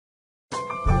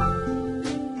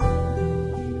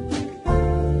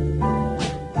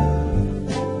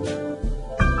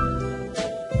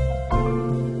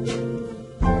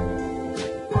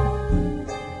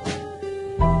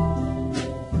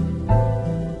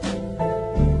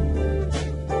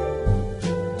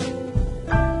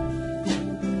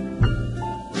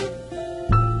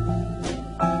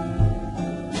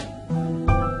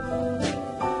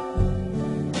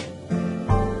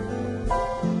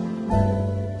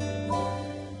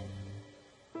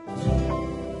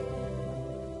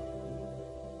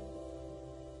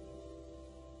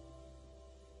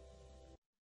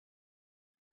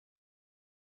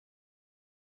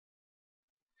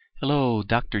Hello,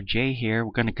 Dr. J here.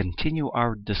 We're going to continue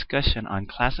our discussion on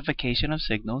classification of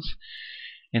signals.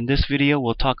 In this video,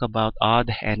 we'll talk about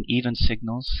odd and even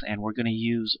signals, and we're going to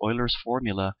use Euler's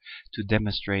formula to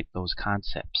demonstrate those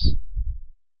concepts.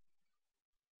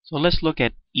 So let's look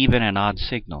at even and odd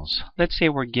signals. Let's say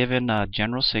we're given a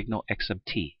general signal x of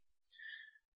t.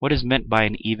 What is meant by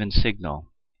an even signal?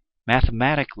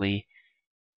 Mathematically,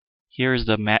 here's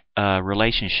the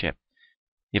relationship.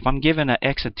 If I'm given an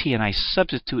x of t and I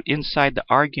substitute inside the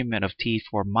argument of t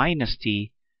for minus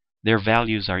t, their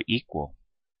values are equal.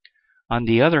 On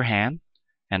the other hand,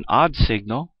 an odd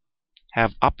signal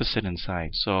have opposite in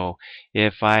sign. So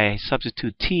if I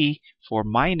substitute t for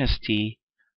minus t,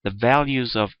 the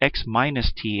values of x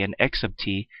minus t and x of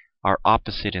t are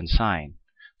opposite in sign.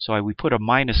 So we put a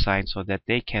minus sign so that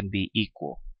they can be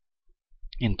equal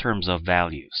in terms of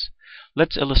values.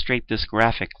 Let's illustrate this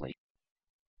graphically.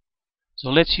 So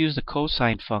let's use the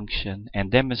cosine function and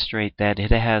demonstrate that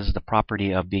it has the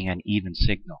property of being an even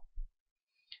signal.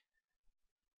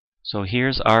 So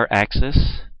here's our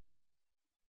axis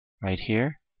right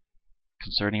here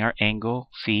concerning our angle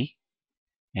phi,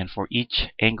 and for each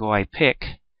angle I pick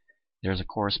there's a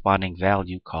corresponding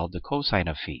value called the cosine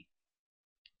of phi.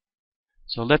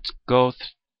 So let's go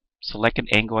select an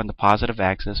angle on the positive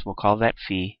axis. We'll call that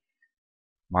phi,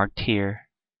 marked here,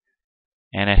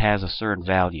 and it has a certain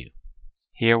value.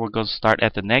 Here we're going to start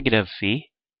at the negative phi,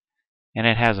 and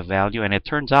it has a value, and it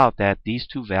turns out that these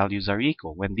two values are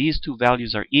equal. When these two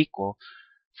values are equal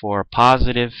for a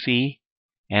positive phi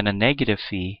and a negative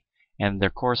phi, and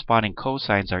their corresponding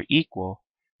cosines are equal,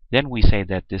 then we say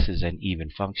that this is an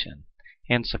even function.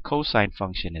 Hence, a cosine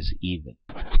function is even.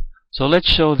 So let's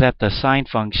show that the sine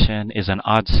function is an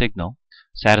odd signal,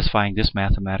 satisfying this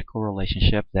mathematical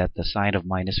relationship that the sine of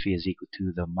minus phi is equal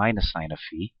to the minus sine of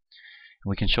phi.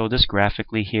 We can show this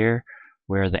graphically here,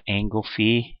 where the angle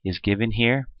phi is given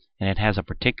here, and it has a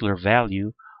particular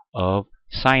value of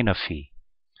sine of phi.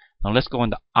 Now let's go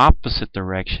in the opposite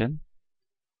direction,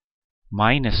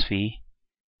 minus phi,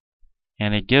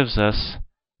 and it gives us,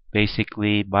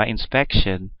 basically by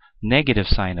inspection, negative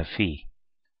sine of phi.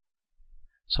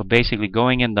 So basically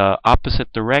going in the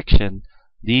opposite direction,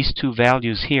 these two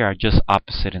values here are just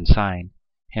opposite in sign.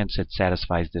 Hence it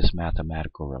satisfies this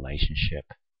mathematical relationship.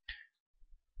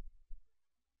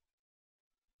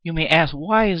 You may ask,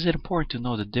 why is it important to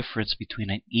know the difference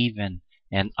between an even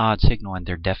and odd signal and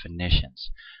their definitions?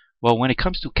 Well, when it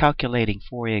comes to calculating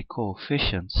Fourier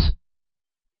coefficients,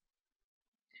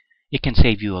 it can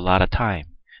save you a lot of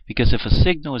time. Because if a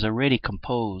signal is already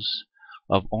composed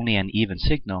of only an even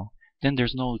signal, then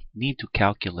there's no need to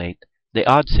calculate the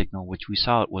odd signal, which we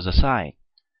saw it was a sine.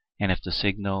 And if the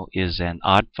signal is an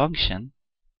odd function,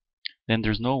 then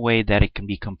there's no way that it can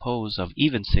be composed of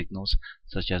even signals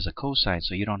such as a cosine,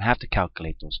 so you don't have to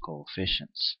calculate those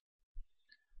coefficients.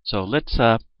 So let's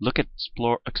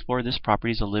explore this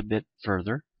properties a little bit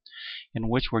further, in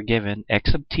which we're given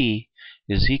x of t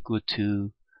is equal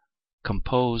to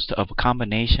composed of a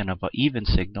combination of an even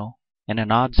signal and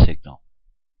an odd signal.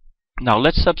 Now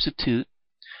let's substitute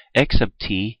x of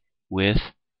t with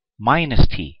minus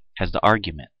t as the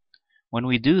argument. When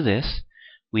we do this,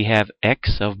 we have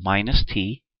x of minus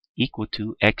t equal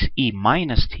to xe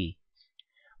minus t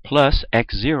plus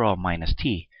x0 minus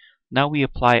t. Now we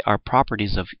apply our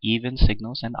properties of even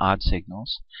signals and odd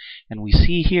signals, and we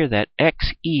see here that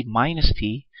xe minus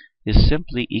t is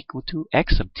simply equal to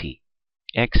x of t,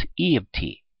 xe of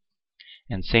t.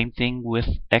 And same thing with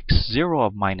x0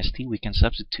 of minus t, we can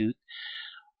substitute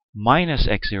minus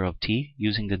x0 of t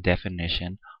using the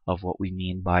definition of what we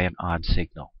mean by an odd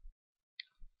signal.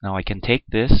 Now I can take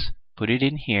this, put it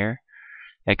in here,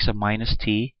 x of minus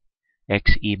t,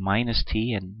 xe minus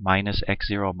t, and minus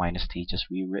x0 minus t, just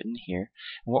rewritten here.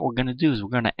 And what we're going to do is we're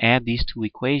going to add these two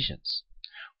equations.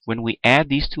 When we add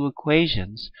these two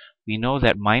equations, we know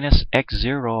that minus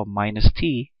x0 minus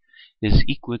t is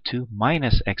equal to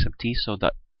minus x of t, so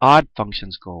the odd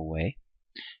functions go away.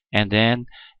 And then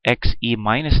xe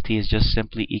minus t is just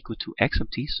simply equal to x of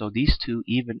t, so these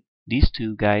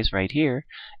two guys right here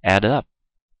add up.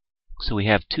 So we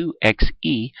have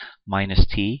 2xe minus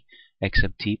t, x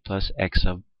of t plus x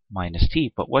of minus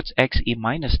t. But what's xe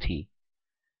minus t?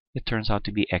 It turns out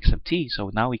to be x of t. So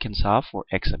now we can solve for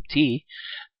x of t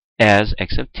as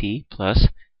x of t plus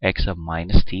x of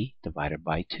minus t divided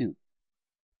by 2.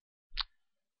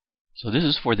 So this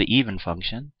is for the even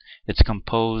function. It's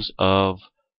composed of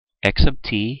x of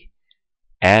t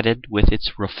added with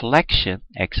its reflection,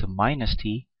 x of minus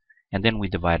t, and then we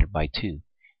divide it by 2.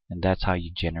 And that's how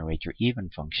you generate your even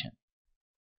function.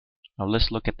 Now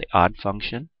let's look at the odd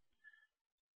function.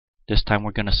 This time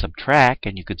we're going to subtract,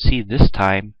 and you could see this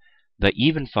time the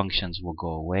even functions will go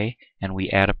away, and we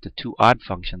add up the two odd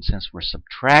functions since we're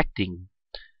subtracting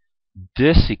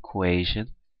this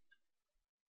equation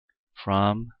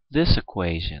from this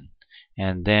equation.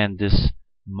 And then this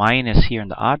minus here in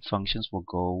the odd functions will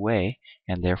go away,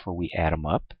 and therefore we add them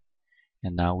up.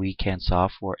 And now we can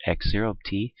solve for x0 of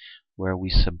t, where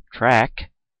we subtract,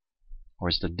 or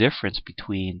it's the difference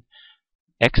between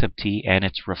x of t and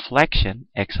its reflection,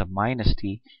 x of minus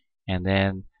t, and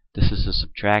then this is a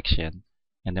subtraction,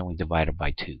 and then we divide it by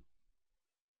 2.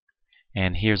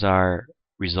 And here's our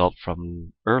result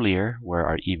from earlier, where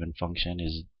our even function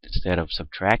is, instead of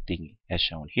subtracting as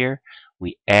shown here,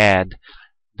 we add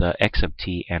the x of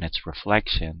t and its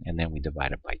reflection, and then we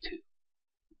divide it by 2.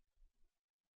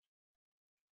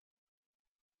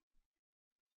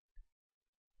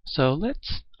 So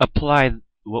let's apply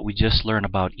what we just learned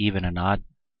about even and odd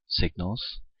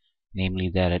signals,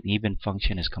 namely that an even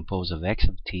function is composed of x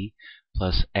of t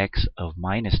plus x of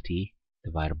minus t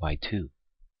divided by 2.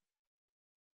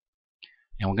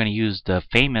 And we're going to use the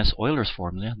famous Eulers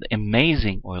formula, the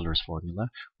amazing Eulers formula,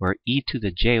 where e to the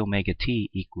j omega t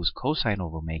equals cosine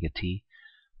of omega t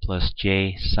plus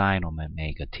j sine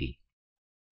omega t.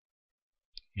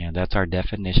 And that's our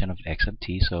definition of x of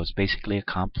t. So it's basically a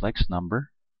complex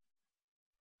number.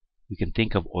 We can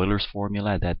think of Euler's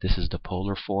formula that this is the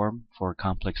polar form for a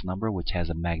complex number which has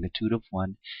a magnitude of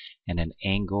 1 and an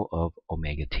angle of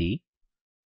omega t.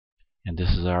 And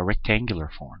this is our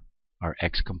rectangular form. Our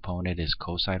x component is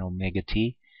cosine omega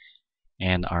t,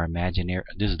 and our imaginary,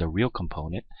 this is the real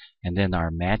component, and then our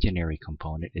imaginary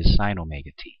component is sine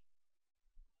omega t.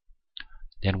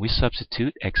 Then we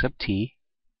substitute x of t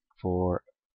for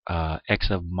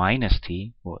x of minus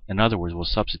t. Well, in other words, we'll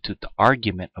substitute the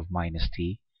argument of minus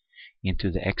t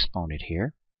into the exponent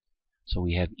here. So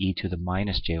we have e to the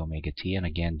minus j omega t, and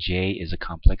again j is a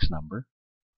complex number,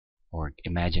 or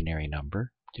imaginary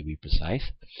number to be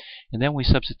precise. And then we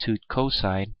substitute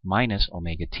cosine minus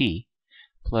omega t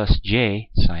plus j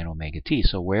sine omega t.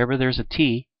 So wherever there's a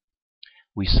t,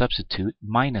 we substitute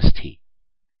minus t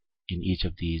in each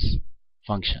of these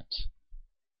functions.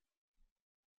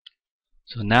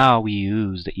 So now we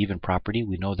use the even property.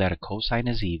 We know that a cosine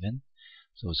is even,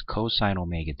 so it's cosine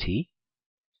omega t.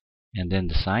 And then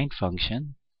the sine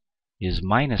function is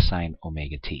minus sine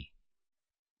omega t.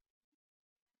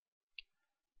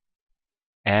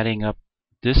 Adding up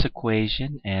this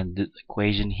equation and the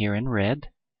equation here in red,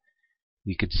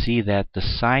 we could see that the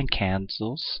sine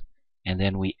cancels, and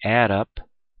then we add up,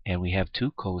 and we have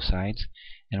two cosines,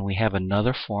 and we have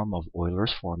another form of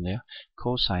Euler's formula,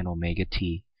 cosine omega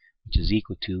t, which is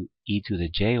equal to e to the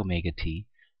j omega t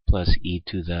plus e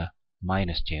to the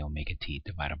minus j omega t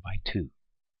divided by 2.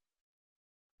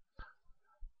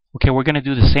 Okay, we're going to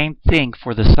do the same thing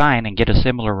for the sine and get a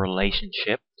similar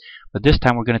relationship, but this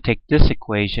time we're going to take this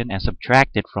equation and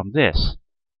subtract it from this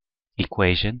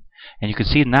equation. And you can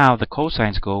see now the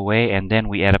cosines go away, and then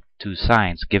we add up two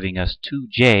sines, giving us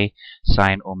 2j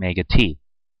sine omega t.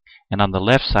 And on the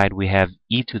left side we have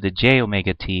e to the j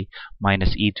omega t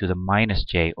minus e to the minus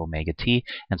j omega t.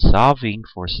 And solving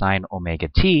for sine omega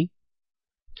t,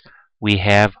 we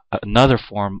have another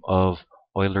form of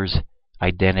Euler's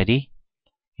identity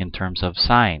in terms of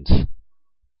sines.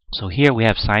 So here we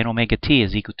have sine omega t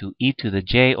is equal to e to the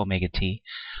j omega t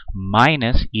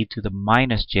minus e to the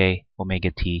minus j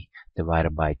omega t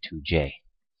divided by 2j.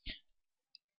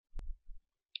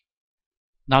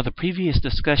 Now the previous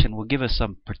discussion will give us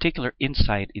some particular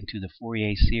insight into the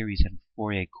Fourier series and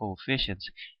Fourier coefficients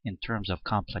in terms of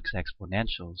complex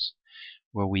exponentials,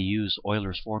 where we use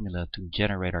Euler's formula to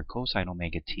generate our cosine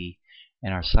omega t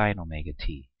and our sine omega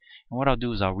t. And what I'll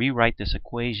do is I'll rewrite this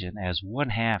equation as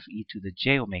 1/2 e to the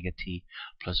j omega t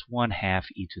plus 1/2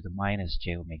 e to the minus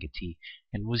j omega t.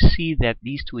 And we'll see that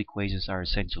these two equations are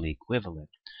essentially equivalent.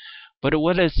 But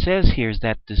what it says here is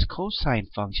that this cosine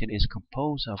function is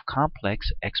composed of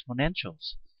complex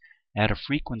exponentials at a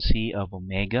frequency of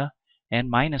omega and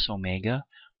minus omega,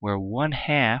 where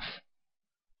 1/2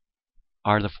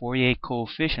 are the Fourier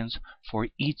coefficients for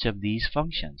each of these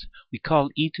functions. We call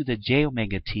e to the j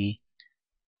omega t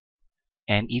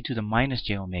and e to the minus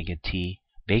j omega t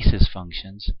basis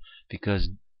functions because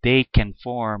they can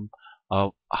form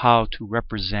how to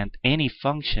represent any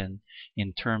function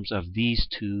in terms of these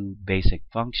two basic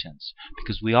functions.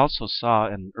 Because we also saw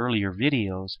in earlier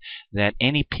videos that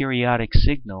any periodic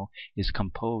signal is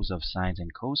composed of sines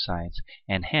and cosines,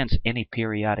 and hence any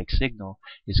periodic signal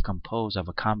is composed of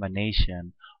a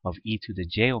combination of e to the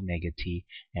j omega t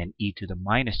and e to the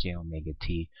minus j omega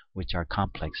t, which are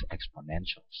complex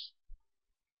exponentials.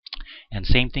 And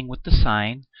same thing with the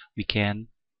sine. We can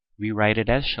rewrite it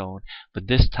as shown, but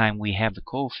this time we have the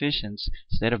coefficients,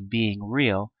 instead of being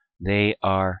real, they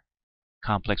are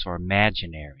complex or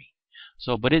imaginary.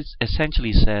 So, but it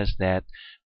essentially says that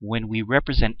when we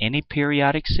represent any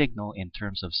periodic signal in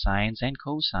terms of sines and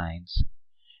cosines,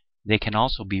 they can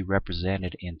also be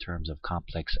represented in terms of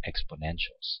complex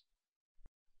exponentials.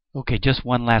 Okay, just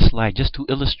one last slide, just to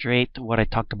illustrate what I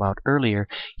talked about earlier.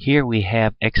 Here we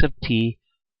have x of t,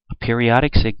 a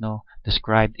periodic signal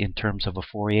described in terms of a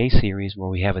Fourier series where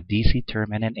we have a DC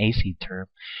term and an AC term.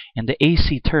 And the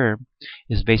AC term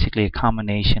is basically a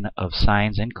combination of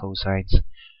sines and cosines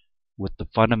with the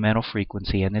fundamental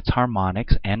frequency and its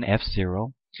harmonics, and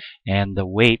F0, and the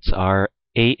weights are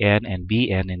AN and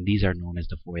BN, and these are known as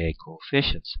the Fourier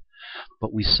coefficients.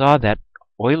 But we saw that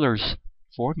Euler's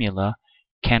formula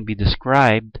can be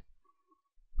described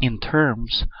in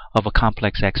terms of a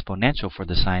complex exponential for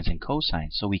the sines and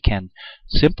cosines. So we can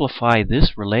simplify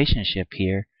this relationship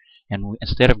here, and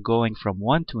instead of going from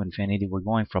 1 to infinity, we're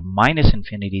going from minus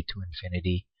infinity to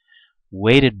infinity,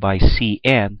 weighted by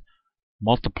Cn,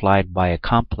 multiplied by a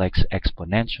complex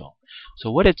exponential.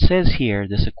 So what it says here,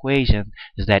 this equation,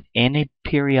 is that any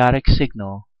periodic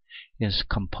signal is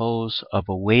composed of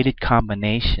a weighted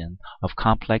combination of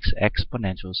complex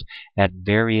exponentials at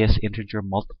various integer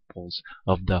multiples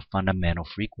of the fundamental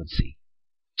frequency.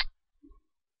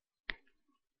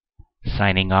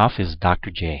 Signing off is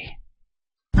Dr. J.